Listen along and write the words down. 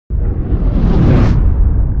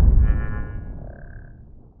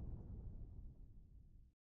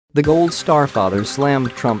The Gold Star father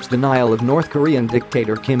slammed Trump's denial of North Korean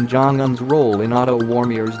dictator Kim Jong-un's role in Otto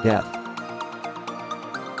Warmier's death.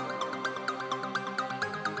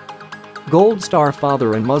 Gold Star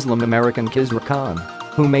father and Muslim American Khizr Khan,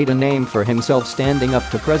 who made a name for himself standing up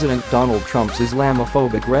to President Donald Trump's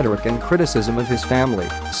Islamophobic rhetoric and criticism of his family,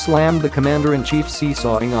 slammed the commander-in-chief's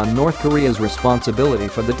seesawing on North Korea's responsibility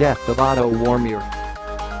for the death of Otto Warmier.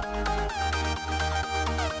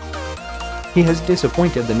 He has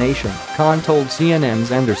disappointed the nation, Khan told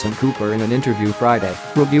CNN's Anderson Cooper in an interview Friday,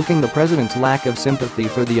 rebuking the president's lack of sympathy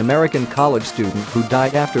for the American college student who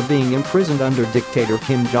died after being imprisoned under dictator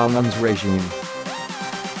Kim Jong-un's regime.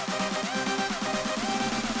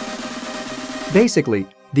 Basically,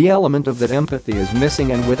 the element of that empathy is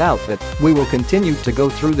missing, and without that, we will continue to go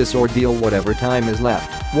through this ordeal whatever time is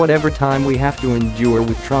left, whatever time we have to endure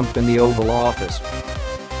with Trump in the Oval Office.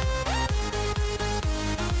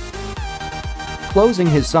 Closing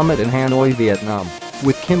his summit in Hanoi, Vietnam,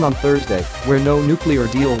 with Kim on Thursday, where no nuclear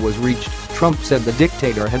deal was reached, Trump said the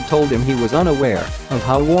dictator had told him he was unaware of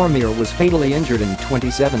how Warmier was fatally injured in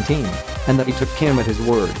 2017 and that he took Kim at his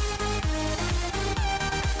word.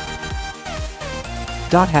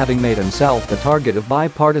 Having made himself the target of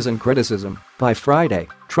bipartisan criticism, by Friday,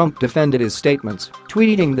 Trump defended his statements,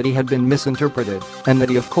 tweeting that he had been misinterpreted and that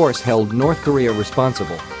he of course held North Korea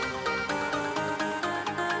responsible.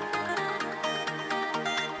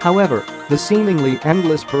 However, the seemingly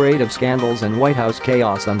endless parade of scandals and White House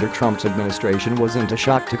chaos under Trump's administration wasn't a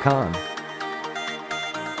shock to Khan.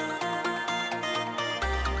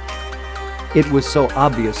 It was so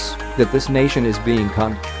obvious that this nation is being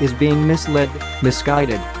conned, is being misled,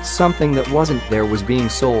 misguided, something that wasn't there was being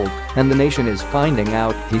sold, and the nation is finding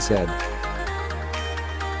out, he said.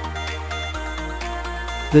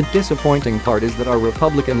 The disappointing part is that our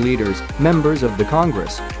Republican leaders, members of the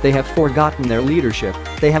Congress, they have forgotten their leadership,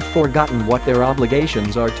 they have forgotten what their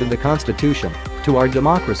obligations are to the Constitution, to our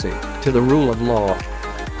democracy, to the rule of law.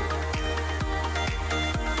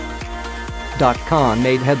 Khan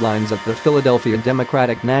made headlines at the Philadelphia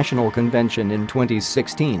Democratic National Convention in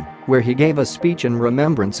 2016, where he gave a speech in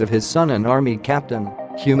remembrance of his son and Army Captain,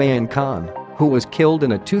 Humayun Khan, who was killed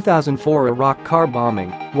in a 2004 Iraq car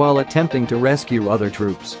bombing while attempting to rescue other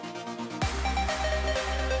troops.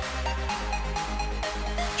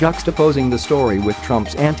 Juxtaposing the story with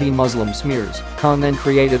Trump's anti-Muslim smears, Khan then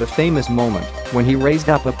created a famous moment when he raised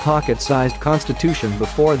up a pocket-sized constitution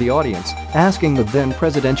before the audience, asking the then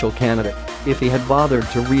presidential candidate if he had bothered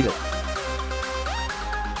to read it.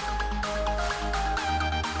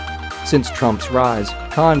 Since Trump's rise,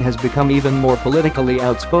 Khan has become even more politically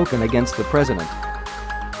outspoken against the president,